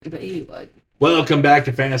But he would. Welcome back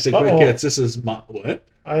to Fantasy Quick Hits. This is what?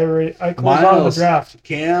 I closed out of the draft.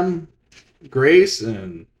 Cam, Grace,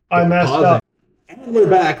 and I messed up. And we're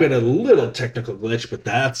back with a little technical glitch, but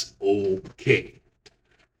that's okay.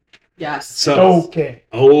 Yes. So okay.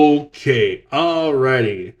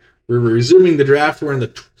 Alrighty. We're resuming the draft. We're in the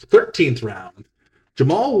 13th round.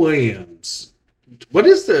 Jamal Williams. What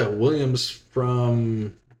is the Williams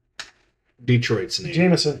from Detroit's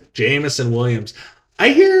name? Jameson Williams. I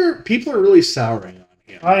hear people are really souring on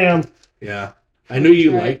him. I am. Yeah. I knew you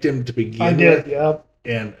liked him to begin with. I did, yeah.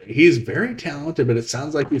 And he's very talented, but it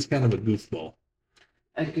sounds like he's kind of a goofball.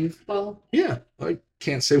 A goofball? Yeah. I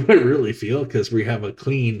can't say what I really feel because we have a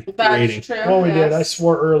clean rating. True. Well, we did. I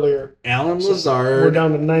swore earlier. Alan Lazard. We're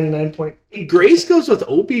down to 99.8. Grace goes with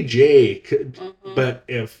OBJ. But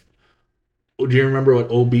do you remember what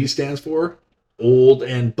OB stands for? Old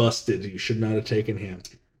and busted. You should not have taken him.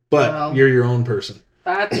 But you're your own person.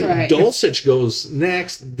 That's right. Dulcich goes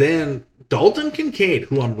next. Then Dalton Kincaid,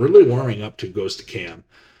 who I'm really warming up to, goes to Cam.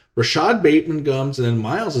 Rashad Bateman comes, and then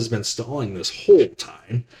Miles has been stalling this whole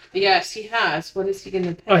time. Yes, he has. What is he going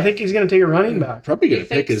to pick? I think he's going to take a running back. Probably going to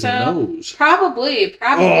pick his nose. Probably.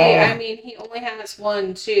 I mean, he only has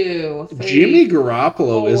 1, 2, 3. Jimmy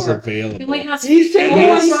Garoppolo 4. is available. He only has He's taking 4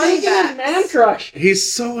 one running backs. Man crush.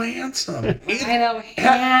 He's so handsome. I know,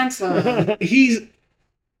 handsome.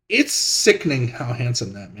 It's sickening how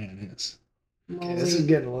handsome that man is. Okay, this is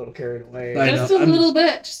getting a little carried away. Just a little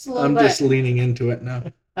bit. I'm just leaning into it now.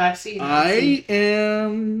 I see. I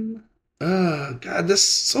am. God, this is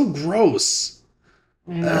so gross.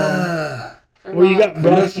 Well, you got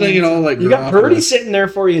nothing at all like you got Purdy sitting there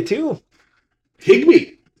for you too.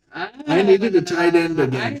 Higbee. I needed a tight end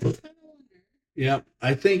again. Yep,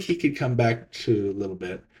 I think he could come back to a little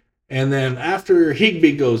bit. And then after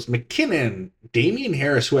Higbee goes McKinnon, Damian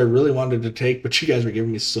Harris, who I really wanted to take, but you guys were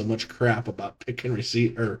giving me so much crap about picking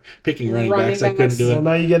running backs, I couldn't do it. So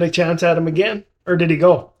now you get a chance at him again, or did he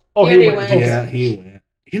go? Oh, he went. went. Yeah, he went.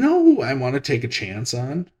 You know who I want to take a chance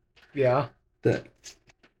on? Yeah, that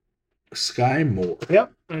Sky Moore.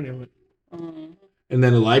 Yep, I knew it. And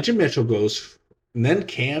then Elijah Mitchell goes, and then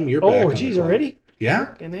Cam, you're back. Oh, geez, already?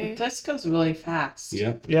 Yeah. This goes really fast.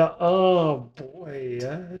 Yep. Yeah. Oh boy.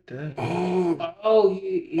 Yeah.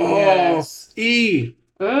 Yes. E.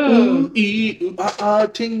 Ooh, e,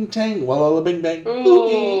 ting, tang, walla, bing, bang.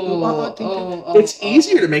 Ooh, ting, tang. It's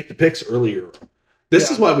easier to make the picks earlier.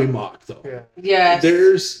 This is why we mock, though. Yeah.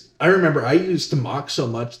 Yes. I remember I used to mock so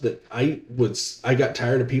much that I got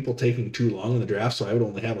tired of people taking too long in the draft, so I would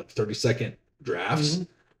only have like 30-second drafts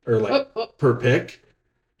or like per pick.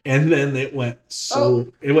 And then it went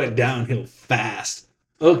downhill fast.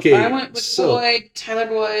 Okay. I went with Boyd, Tyler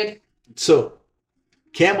Boyd. So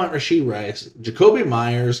Cam went Rashee Rice. Jacoby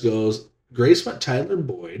Myers goes. Grace went Tyler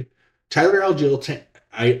Boyd. Tyler Algier, Tank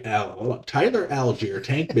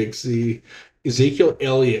Bigsby. Ezekiel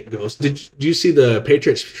Elliott goes. Did you see the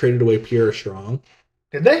Patriots traded away Pierre Strong?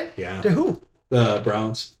 Did they? Yeah. To who? The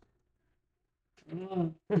Browns.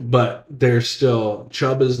 But they're still,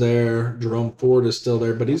 Chubb is there, Jerome Ford is still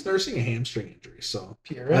there, but he's nursing a hamstring injury. So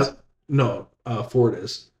Pierre is? No, Ford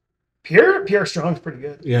is. Pierre Strong's pretty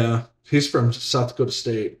good. Yeah, he's from South Dakota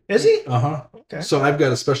State. Is he? Okay. So I've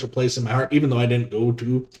got a special place in my heart, even though I didn't go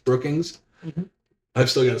to Brookings. I've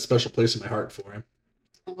still got a special place in my heart for him.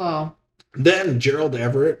 Wow. Then Gerald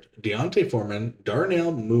Everett, Deontay Foreman,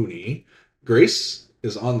 Darnell Mooney, Grace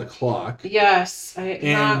is on the clock. Yes, I'm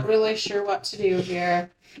not really sure what to do here.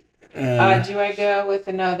 Do I go with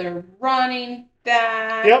another running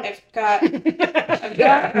back? Yep. I've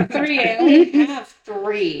got 3. I only have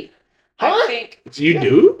 3. Huh? I think. You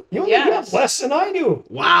do? You only have less than I do.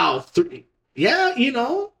 Wow, 3. Yeah, you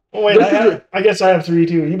know. Oh wait, I guess I have 3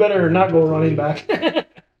 too. You better not go running back.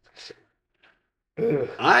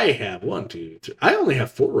 I have 1, 2, 3. I only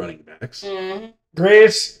have 4 running backs.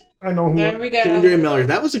 Grace. I know who. There we go. Kendra Miller.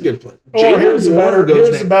 That was a good play. Oh, here's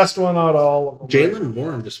the best one out of all of them. Jalen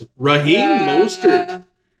Warren just Raheem Mostert.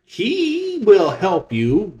 He will help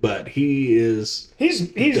you, but he's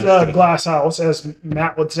a glass house, as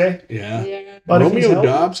Matt would say. Yeah. But Romeo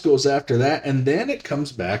Dobbs goes after that, and then it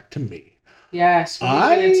comes back to me. Yes, we're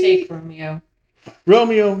going to take Romeo.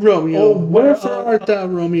 Romeo. Oh, wherefore art thou,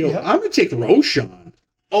 Romeo? Yep. I'm going to take Roshan.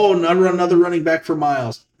 Oh, another running back for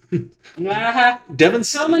Miles. Devin.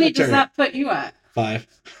 How many does that put you at? 5.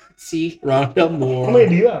 See, Rondell Moore. How many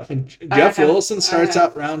do you have? And Jeff Wilson starts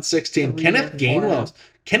out round 16. Kenneth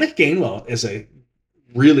Gainwell is a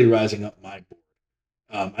really rising up my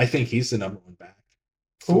board. I think he's the number 1 back.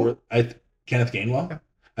 Kenneth Gainwell. Yeah.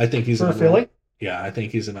 I think he's for Philly. Yeah, I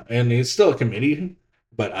think and he's still a committee,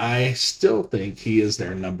 but I still think he is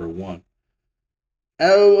their number one.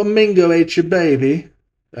 Oh, Mingo ate your baby.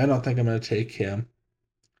 I don't think I'm going to take him.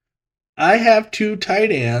 I have 2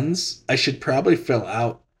 tight ends. I should probably fill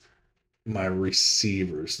out my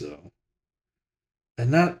receivers, though.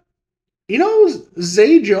 And not...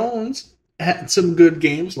 Zay Jones had some good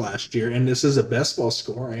games last year, and this is a best ball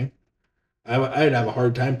scoring. I'd have a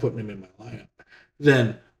hard time putting him in my lineup.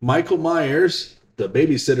 Then Michael Myers, the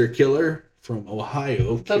babysitter killer from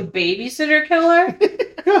Ohio. The babysitter killer?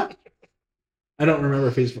 Yeah. I don't remember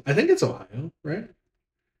if he's... I think it's Ohio, right?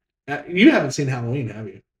 You haven't seen Halloween, have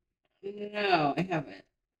you? No, I haven't.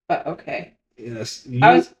 But okay. Yes.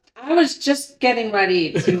 I was just getting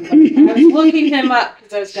ready to... I was looking him up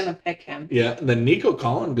because I was going to pick him. Yeah, and then Nico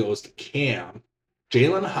Collin goes to Cam.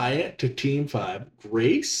 Jalen Hyatt to Team 5.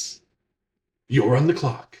 Grace, you're on the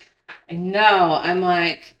clock. I know. I'm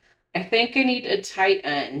like, I think I need a tight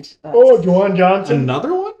end. Juwan Johnson.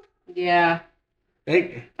 Another one? Yeah.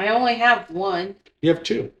 Hey. I only have one. You have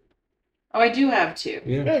 2. Oh, I do have 2.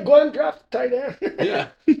 Yeah, go ahead and draft the tight end. Yeah.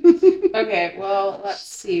 Okay, well, let's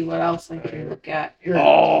see what else I can look at.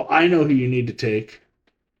 Oh, I know who you need to take.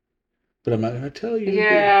 But I'm not going to tell you.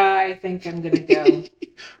 Yeah, I think I'm going to go.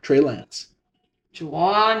 Trey Lance.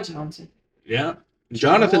 Juwan Johnson. Yeah.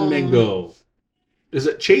 Jonathan Mingo. Is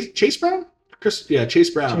it Chase Brown? Chase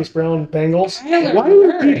Brown. Chase Brown, Bengals.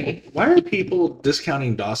 Why are people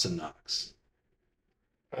discounting Dawson Knox?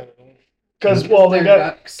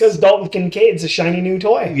 Because Dalton Kincaid's a shiny new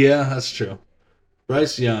toy. Yeah, that's true.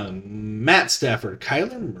 Bryce Young, Matt Stafford,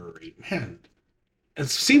 Kyler Murray, man. And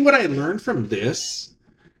see, what I learned from this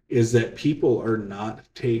is that people are not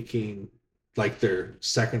taking like their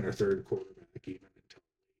second or third quarterback even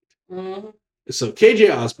until late. So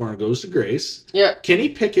KJ Osborne goes to Grace. Yeah. Kenny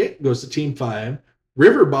Pickett goes to Team 5.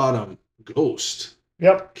 River Bottom, Ghost.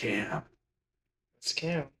 Yep. Cam. It's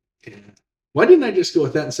Cam. Yeah. Why didn't I just go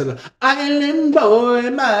with that instead of Island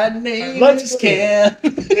Boy, my name is Cam?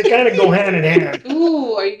 They kind of go hand in hand.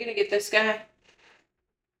 Ooh, are you going to get this guy?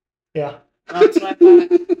 Yeah. That's what I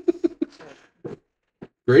thought.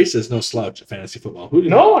 Grace is no slouch at fantasy football. Who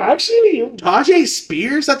did actually. Tajay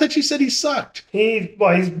Spears? I thought you said he sucked. He's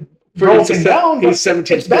broken down. He's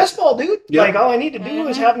 17. It's basketball, dude. Yep. Like, all I need to do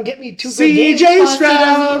is have him get me 2 good games. CJ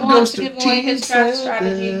Stroud goes to to give away his draft Team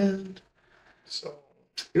strategy. 7. So.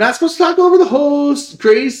 You're not supposed to talk over the host,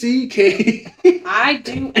 Gracie K. I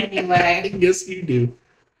do anyway. Yes, you do.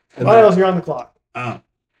 Miles, you're on the clock. What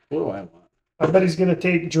do I want? I bet he's going to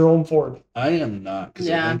take Jerome Ford. I am not, because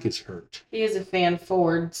I think he's hurt. He is a fan of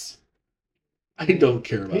Fords. I don't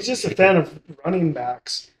care about He's just a fan of running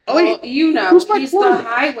backs. Oh, well, you know, who's my he's quarterback? the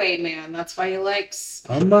highwayman. That's why he likes,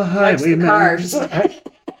 I'm a highwayman. cars.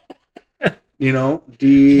 You know,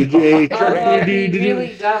 DJ He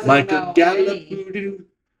really doesn't Michael know Gallup. any.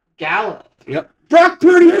 Gallup. Yep. Brock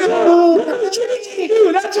Purdy.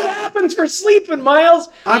 Dude, that's what happens for sleeping, Miles.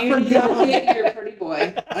 I You forgot. get your pretty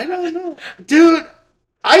boy. I don't know. Dude,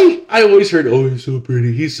 I always heard, oh, he's so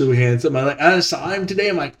pretty. He's so handsome. I saw him today.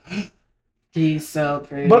 I'm like, He's so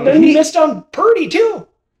pretty. But then he missed on Purdy, too.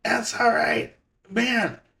 that's all right.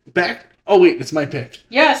 Man, back. Oh, wait, it's my pick.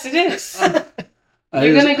 Yes, it is. I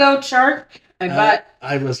You're was- going to go Chark? I bet.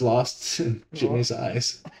 I was lost in Jimmy's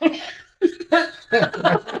eyes.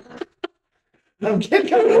 I'm getting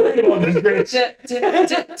kind of worried about this, Grace.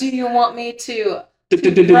 Do you want me to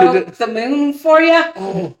throw the moon for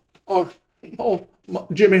you?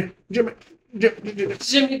 Jimmy Jimmy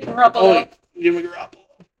Garoppolo. Garoppolo. Jimmy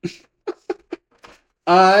Garoppolo.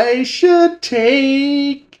 I should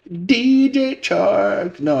take DJ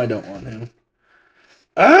Chark. No, I don't want him.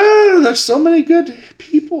 There's so many good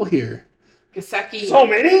people here. Gasecki. So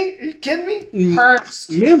many? Are you kidding me?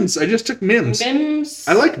 Hurst. Mims. I just took Mims. Mims.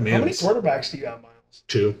 I like How many Mims. quarterbacks do you have, Miles?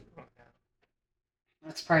 2.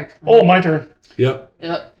 That's probably. Oh, my turn. Yep.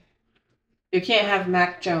 Yep. You can't have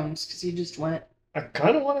Mac Jones because he just went. I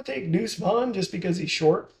kind of want to take Deuce Vaughn just because he's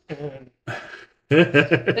short. And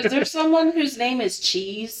Is there someone whose name is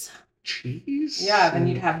Cheese? Cheese? Yeah, then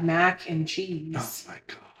you'd have Mac and Cheese. Oh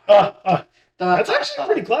my god. that's actually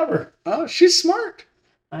pretty clever. Oh, she's smart.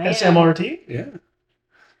 I am. SMRT? Yeah.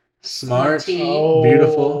 Smart. Smarty. Oh.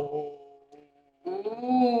 Beautiful.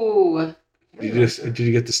 Ooh. Did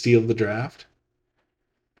you get to steal the draft?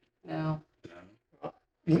 No.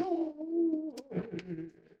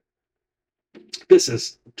 This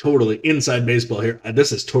is totally inside baseball here.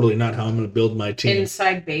 This is totally not how I'm going to build my team.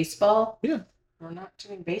 Inside baseball? Yeah. We're not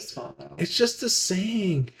doing baseball though. It's just a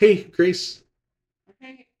saying. Hey, Grace,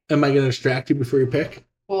 Okay. am I going to distract you before you pick?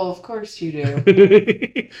 Well, of course you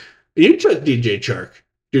do. You took DJ Chark.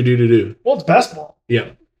 Do. Well, it's basketball.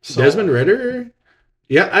 Yeah. So, Desmond Ritter.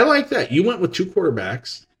 Yeah, I like that. You went with 2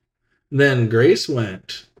 quarterbacks. Then Grace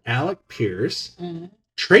went Alec Pierce. Mm-hmm.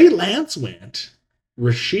 Trey Lance went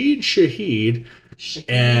Rashid Shaheed.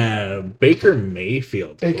 And Baker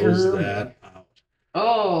Mayfield. Close that out.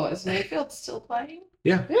 Oh, is Mayfield still playing?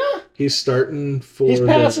 Yeah. Yeah. He's starting for He's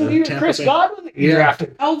passing to Tampa Chris Bay. Godwin. Yeah.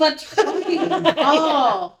 Drafted. Oh, that's right.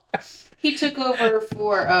 Oh. He took over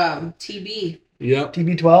for TB. Yep.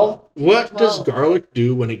 TB12. What does garlic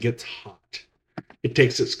do when it gets hot? It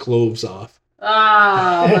takes its cloves off.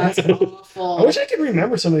 Oh, that's awful. I wish I could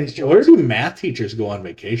remember some of these jokes. Where do math teachers go on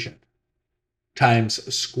vacation?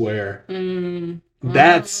 Times Square.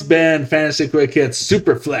 That's been Fantasy Quick Hits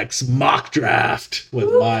Superflex Mock Draft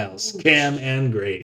with Miles, Cam, and Grace.